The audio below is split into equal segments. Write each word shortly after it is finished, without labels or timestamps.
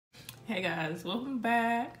Hey guys, welcome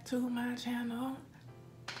back to my channel.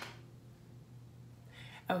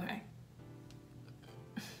 Okay,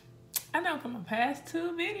 I know from my past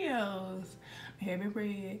two videos, heavy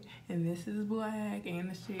red and this is black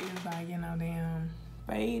and the shit is like, you know, damn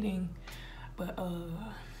fading. But the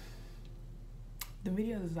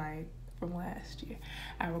video is like from last year.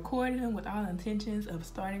 I recorded them with all intentions of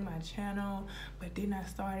starting my channel, but did not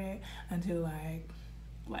start it until like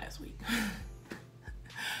last week.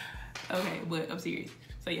 Okay, but I'm serious.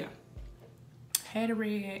 So yeah, had a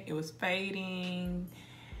red, it was fading.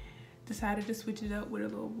 Decided to switch it up with a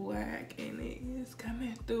little black and it is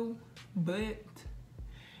coming through, but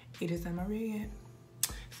it is on my red.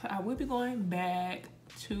 So I will be going back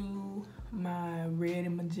to my red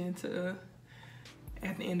and magenta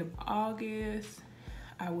at the end of August.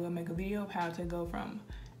 I will make a video of how to go from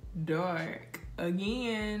dark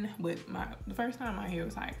again, but the first time my hair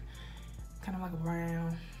was like kind of like a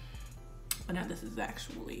brown. But now this is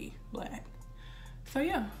actually black. So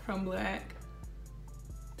yeah, from black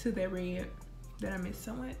to that red that I miss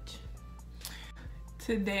so much.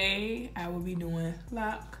 Today I will be doing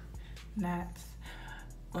lock knots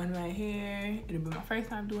on my hair. It'll be my first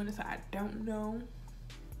time doing this, so I don't know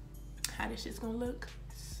how this shit's gonna look.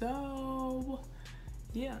 So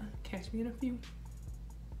yeah, catch me in a few.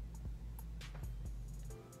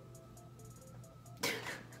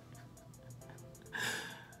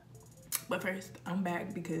 But first, I'm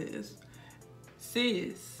back because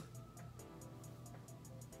sis,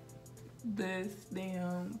 this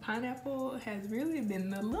damn pineapple has really been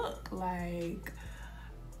the look. Like,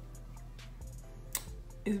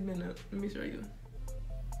 it's been a, let me show you.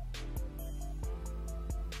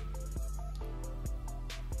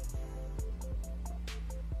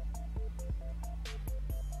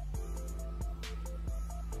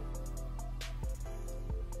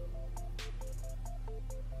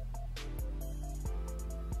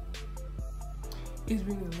 It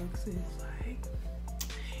really looks, it's like,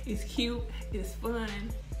 it's cute, it's fun.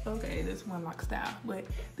 Okay, this one lock style, but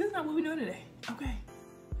this is not what we're doing today, okay?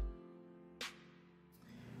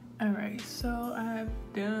 All right, so I've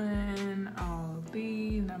done all of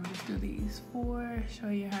these. I'm gonna just do these four, show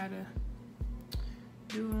you how to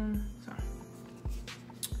do them. So,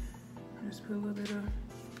 I'll just put a little bit of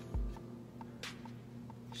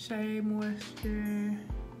Shea Moisture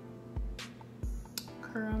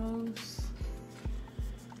Curl Mousse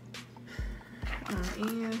on the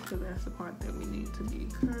end, because that's the part that we need to be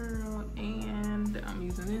curled. And I'm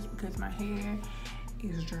using this because my hair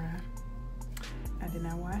is dry. I did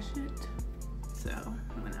not wash it, so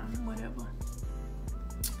when I'm whatever.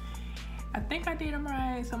 I think I did them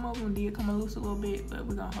right. Some of them did come loose a little bit, but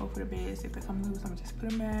we're gonna hope for the best. If they come loose, I'm gonna just put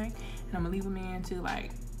them back and I'm gonna leave them in until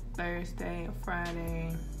like Thursday or Friday.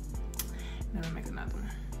 And then I'm gonna make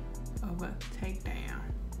another one of a takedown.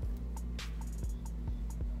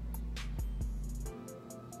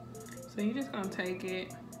 So you're just gonna take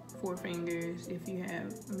it 4 fingers if you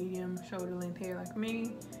have medium shoulder length hair like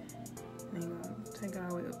me. And you're gonna take it all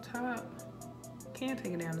the way up top. You can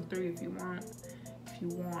take it down to 3 if you want. If you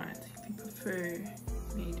prefer,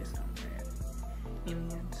 then you just gonna grab it.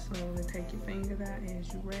 And then slowly take your fingers out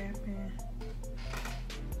as you wrap it.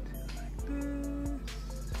 Like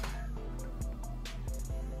this.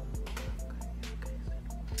 Okay.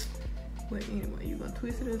 But anyway, you're gonna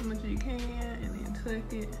twist it as much as you can and then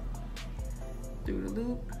tuck it through the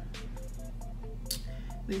loop.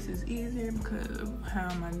 This is easier because of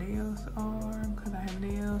how my nails are, because I have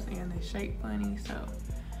nails and they shape funny, so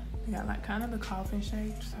they got like kind of the coffin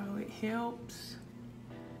shape, so it helps.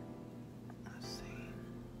 Let's see.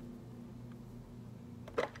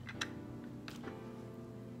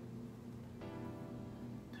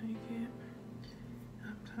 Take it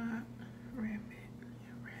up top, wrap it,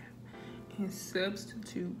 and wrap. And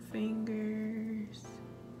substitute fingers.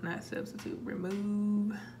 Not substitute,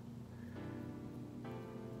 remove.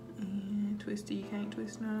 And twist it, you can't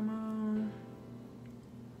twist no more.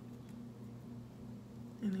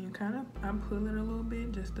 And then kind of, I'm pulling a little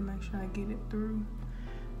bit just to make sure I get it through.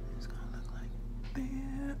 It's gonna look like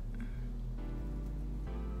that.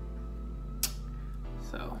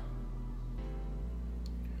 So,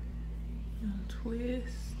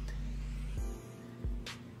 twist.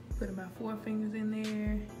 Put about 4 fingers in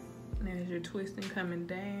there. And as you're twisting coming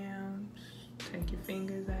down, take your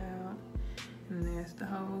fingers out. And then as the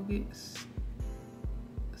hole gets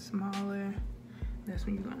smaller, that's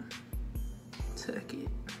when you're gonna tuck it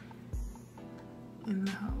in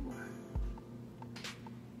the hole.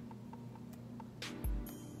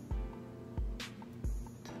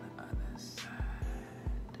 To the other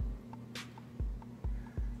side.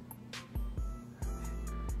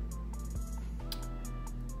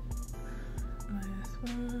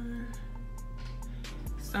 one.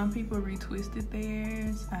 Some people retwisted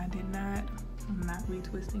theirs. I did not. I'm not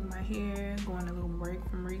retwisting my hair. Going a little break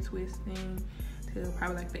from retwisting till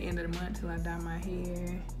probably like the end of the month till I dye my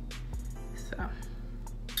hair. So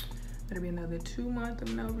it'll be another 2 months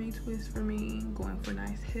of no retwist for me. Going for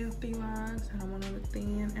nice healthy locks. I don't want them to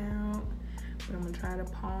thin out, but I'm gonna try to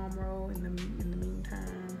palm roll in the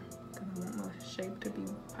meantime because I want my shape to be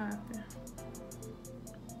popping.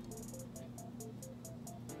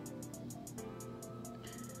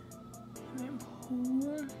 And then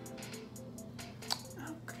pull.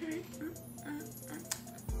 Okay.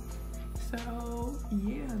 So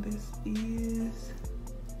yeah, this is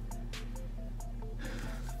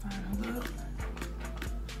the final look.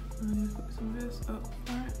 I'm gonna just put some of this up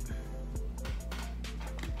front.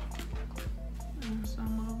 And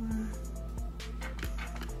some of them.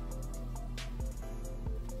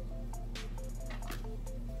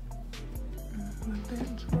 Let that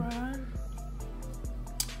dry.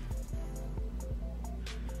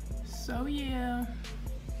 So yeah,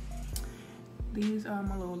 these are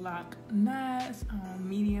my little lock knots on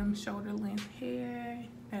medium shoulder length hair.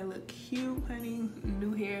 They look cute, honey.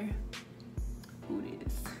 New hair. Who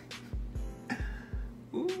this?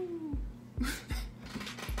 Ooh.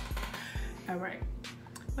 All right,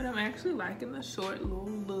 but I'm actually liking the short little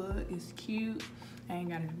look. It's cute. I ain't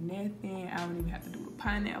gotta do nothing. I don't even have to do the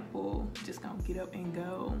pineapple. Just gonna get up and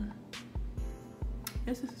go.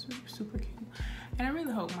 This is super cute. And I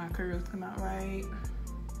really hope my curls come out right.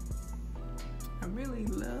 I really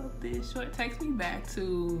love this short. It takes me back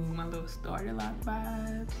to my little starter lock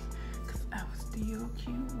vibes because I was still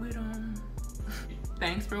cute with them.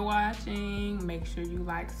 Thanks for watching. Make sure you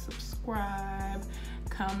like, subscribe,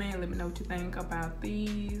 comment, let me know what you think about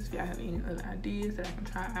these. If y'all have any other ideas that I can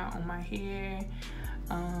try out on my hair.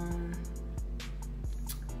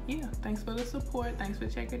 Yeah, thanks for the support. Thanks for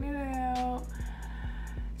checking it out.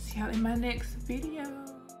 See y'all in my next video.